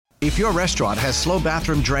If your restaurant has slow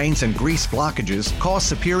bathroom drains and grease blockages, call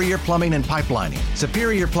Superior Plumbing and Pipelining.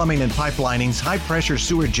 Superior Plumbing and Pipelining's high-pressure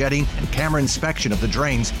sewer jetting and camera inspection of the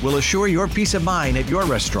drains will assure your peace of mind at your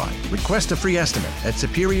restaurant. Request a free estimate at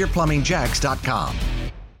SuperiorPlumbingJacks.com.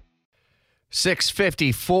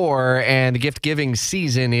 6:54, and the gift-giving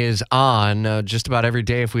season is on. Just about every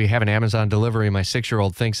day, if we have an Amazon delivery, my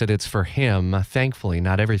 6-year-old thinks that it's for him. Thankfully,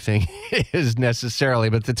 not everything is necessarily,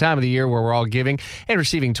 but the time of the year where we're all giving and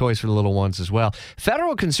receiving toys for the little ones as well.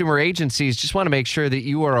 Federal consumer agencies just want to make sure that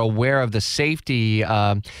you are aware of the safety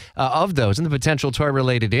of those and the potential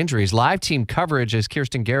toy-related injuries. Live team coverage, as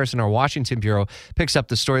Kirsten Garrison, our Washington bureau, picks up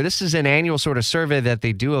the story. This is an annual sort of survey that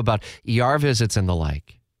they do about ER visits and the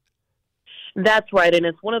like. That's right, and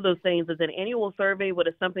it's one of those things. It's an annual survey, but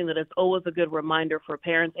it's something that is always a good reminder for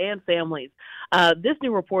parents and families. This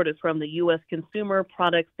new report is from the U.S. Consumer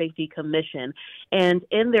Product Safety Commission, and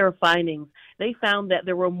in their findings, they found that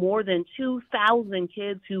there were more than 2,000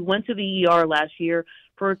 kids who went to the ER last year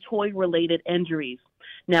for toy-related injuries.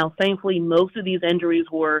 Now, thankfully, most of these injuries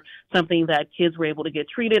were something that kids were able to get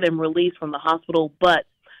treated and released from the hospital, but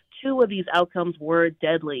 2 of these outcomes were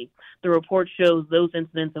deadly. The report shows those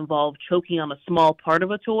incidents involved choking on a small part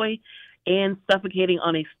of a toy and suffocating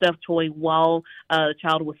on a stuffed toy while the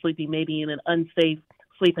child was sleeping, maybe in an unsafe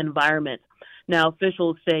sleep environment. Now,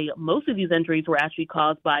 officials say most of these injuries were actually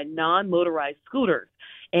caused by non-motorized scooters.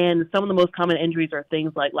 And some of the most common injuries are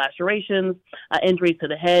things like lacerations, injuries to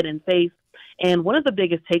the head and face. And one of the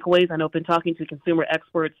biggest takeaways, I know I've been talking to consumer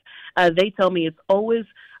experts, they tell me it's always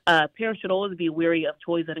parents should always be wary of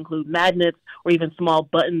toys that include magnets or even small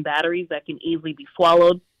button batteries that can easily be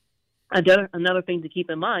swallowed. Another thing to keep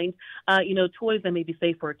in mind, toys that may be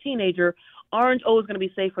safe for a teenager aren't always going to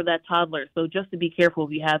be safe for that toddler. So just to be careful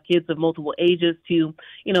if you have kids of multiple ages to,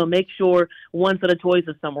 make sure one set of toys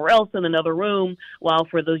is somewhere else in another room, while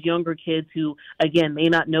for those younger kids who, again, may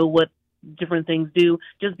not know what different things do,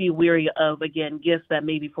 just be wary of, again, gifts that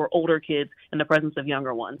may be for older kids in the presence of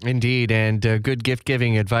younger ones. Indeed, and good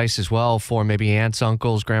gift-giving advice as well for maybe aunts,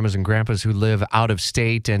 uncles, grandmas, and grandpas who live out of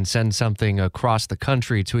state and send something across the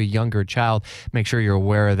country to a younger child. Make sure you're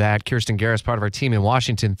aware of that. Kirsten Garris, part of our team in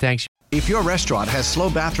Washington, thanks. If your restaurant has slow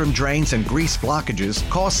bathroom drains and grease blockages,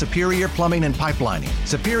 call Superior Plumbing and Pipelining.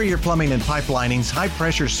 Superior Plumbing and Pipelining's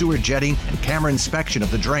high-pressure sewer jetting and camera inspection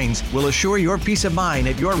of the drains will assure your peace of mind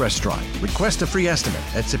at your restaurant. Request a free estimate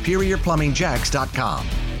at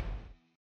SuperiorPlumbingJacks.com.